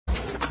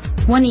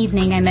One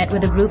evening I met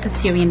with a group of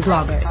Syrian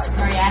bloggers.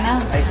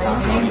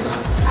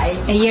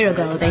 A year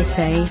ago, they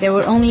say, there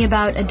were only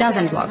about a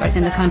dozen bloggers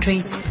in the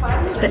country,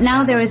 but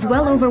now there is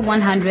well over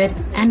 100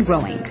 and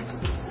growing.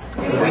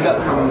 We got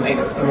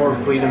more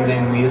freedom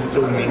than we used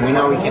to. I mean, we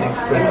can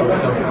express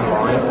ourselves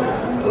online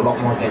a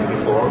lot more than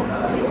before.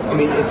 I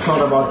mean, it's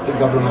not about the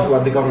government,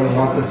 what the government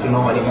wants us to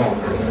know anymore.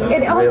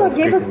 It also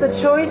gave us the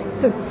choice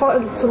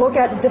to look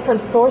at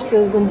different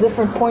sources and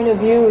different point of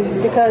views,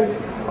 because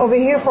over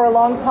here for a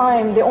long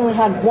time they only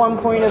had one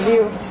point of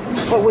view.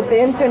 But with the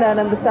internet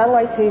and the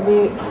satellite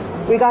TV,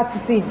 we got to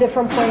see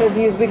different point of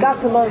views. We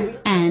got to learn.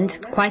 And,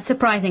 quite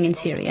surprising in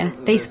Syria,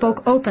 they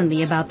spoke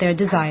openly about their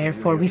desire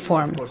for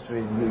reform. Of course,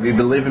 we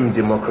believe in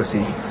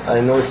democracy.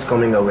 I know it's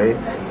coming away.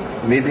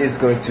 Maybe it's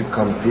going to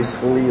come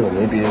peacefully, or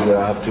maybe we'll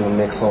have to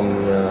make some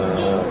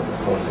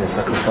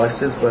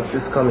sacrifices, but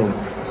it's coming.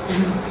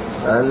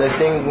 And I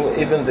think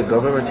even the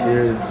government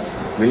here is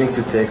willing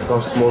to take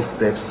some small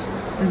steps.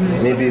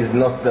 Maybe it's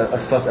not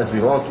as fast as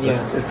we want, but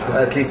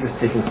at least it's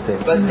taking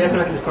steps. But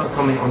definitely it's not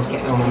coming on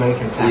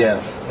American time. Yeah,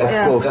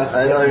 of course.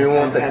 And we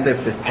won't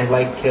accept it. And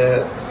like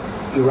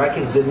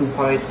Iraqis didn't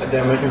fight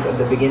the Americans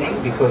at the beginning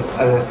because,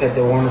 as I said,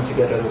 they wanted to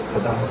get rid of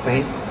Saddam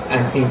Hussein,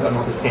 and things are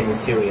not the same in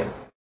Syria.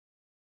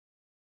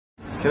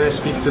 Can I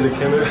speak to the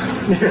camera?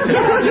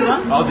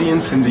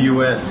 Audience in the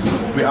US,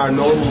 we are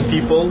normal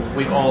people.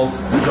 We all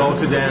go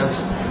to dance,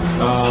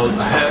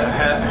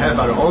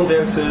 have our own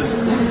dances,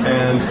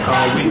 and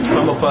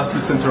some of us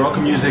listen to rock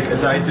music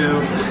as I do.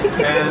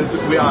 And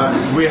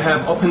we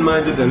have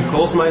open-minded and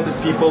closed-minded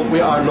people. We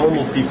are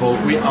normal people.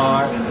 We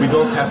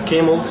don't have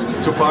camels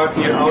to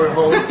park near our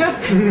homes.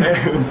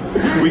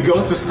 And we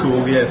go to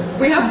school. Yes.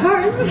 We have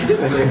cars.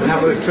 And we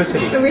have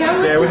electricity. And we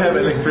have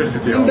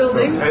electricity also,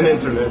 buildings and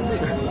internet.